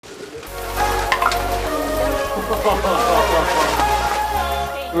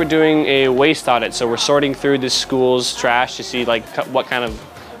We're doing a waste audit, so we're sorting through the school's trash to see like what kind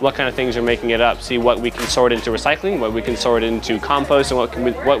of things are making it up. See what we can sort into recycling, what we can sort into compost, and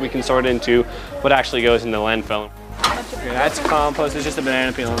what we can sort into what actually goes in the landfill. Okay, that's compost. There's just a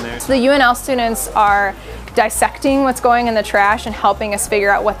banana peel in there. So the UNL students are dissecting what's going in the trash and helping us figure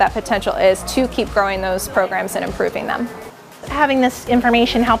out what that potential is to keep growing those programs and improving them. Having this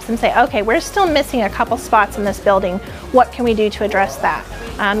information helps them say, okay, we're still missing a couple spots in this building. What can we do to address that?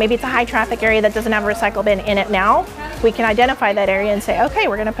 Maybe it's a high traffic area that doesn't have a recycle bin in it now. We can identify that area and say, okay,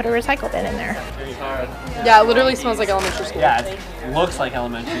 we're going to put a recycle bin in there. Yeah, it literally smells like elementary school. Yeah, it looks like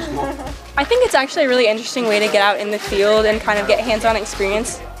elementary school. I think it's actually a really interesting way to get out in the field and kind of get hands-on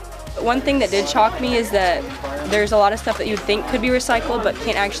experience. One thing that did shock me is that there's a lot of stuff that you'd think could be recycled but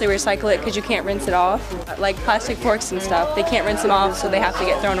can't actually recycle it because you can't rinse it off. Like plastic forks and stuff, they can't rinse them off, so they have to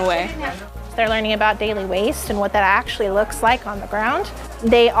get thrown away. They're learning about daily waste and what that actually looks like on the ground.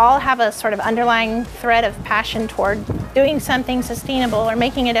 They all have a sort of underlying thread of passion toward doing something sustainable or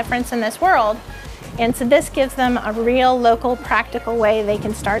making a difference in this world. And so this gives them a real local practical way they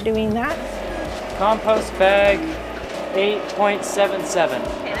can start doing that. Compost bag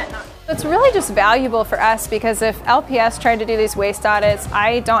 8.77. It's really just valuable for us because if LPS tried to do these waste audits,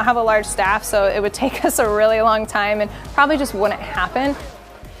 I don't have a large staff, so it would take us a really long time and probably just wouldn't happen.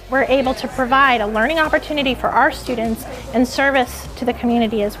 We're able to provide a learning opportunity for our students and service to the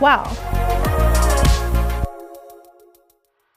community as well.